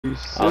I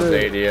was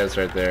ADS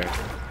right there.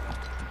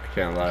 I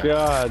can't lie.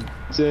 God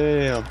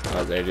damn.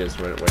 I was ADS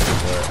waiting for it.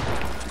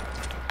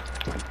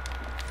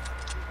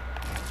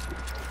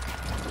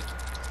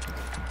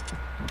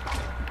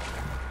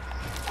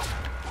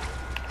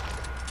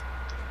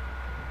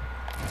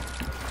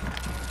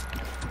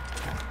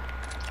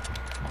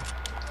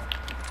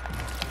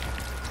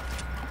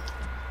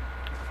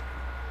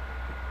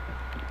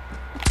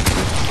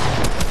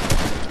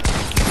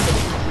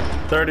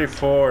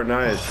 $34,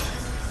 nice.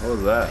 What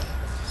was that?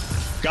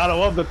 Gotta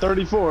love the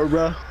 34,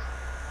 bro.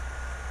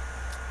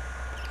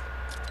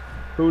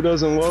 Who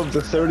doesn't love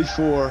the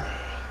 34?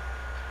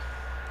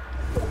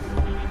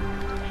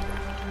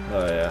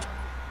 Oh yeah.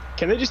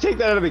 Can they just take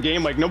that out of the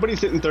game? Like,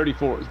 nobody's hitting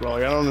 34s, bro.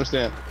 Like, I don't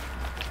understand.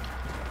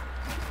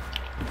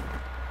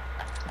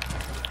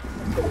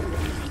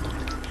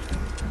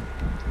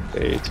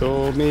 They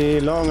told me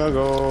long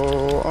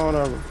ago on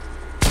a...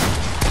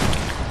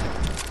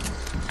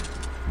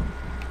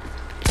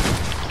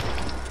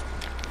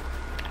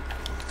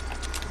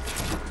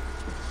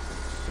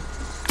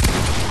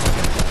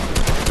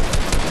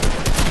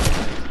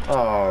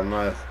 Oh,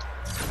 nice.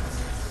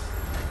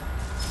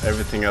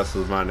 Everything else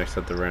was mine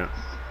except the ramp.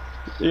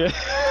 Yeah.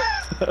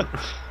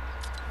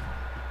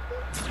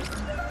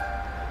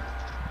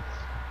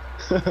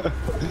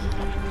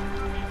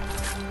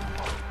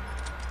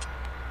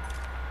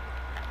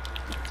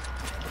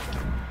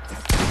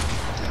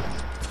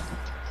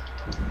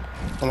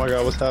 Oh my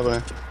god, what's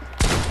happening?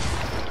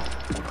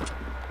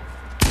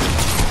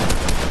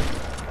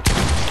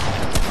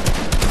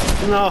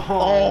 No.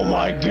 Oh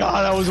my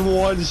god, that was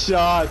one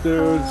shot,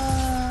 dude.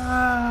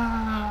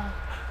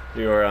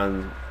 You were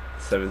on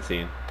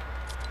 17.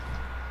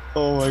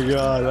 Oh my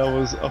god, that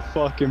was a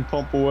fucking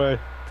pump away.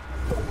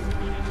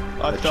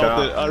 I felt chop.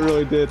 it, I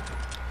really did.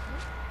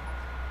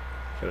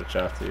 Could have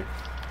chopped you.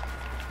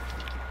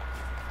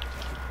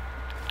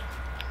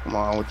 Come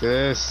on with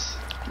this.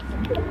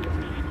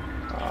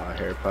 Ah,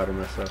 Harry Potter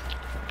myself.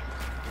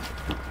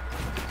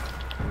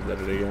 Is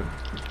that it again?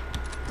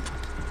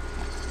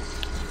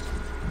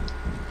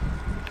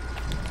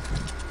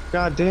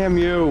 God damn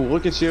you,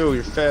 look at you,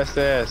 your fast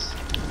ass.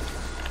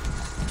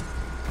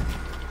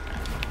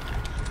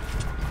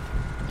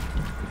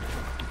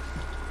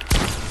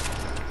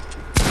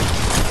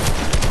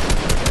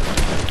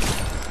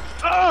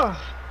 Ah!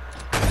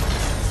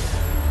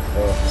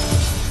 Oh.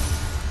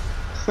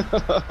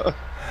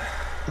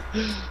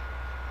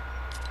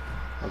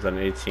 I was on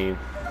 18.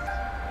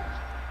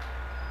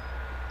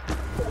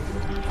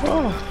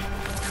 Oh.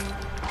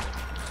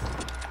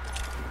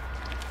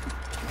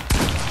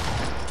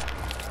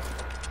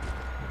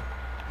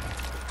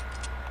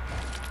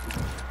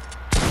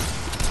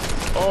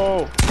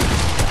 Oh.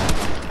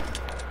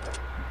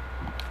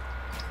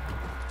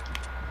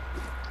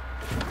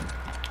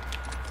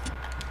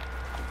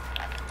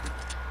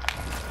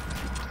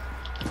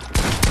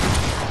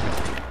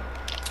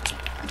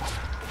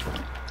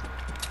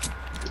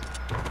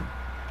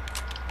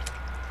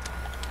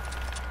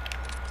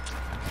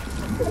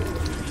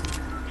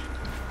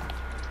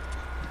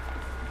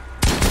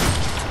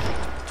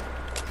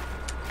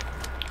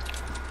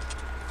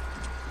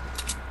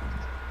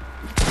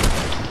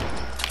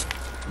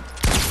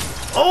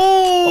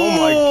 Oh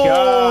my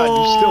god,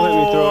 you still hit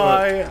me through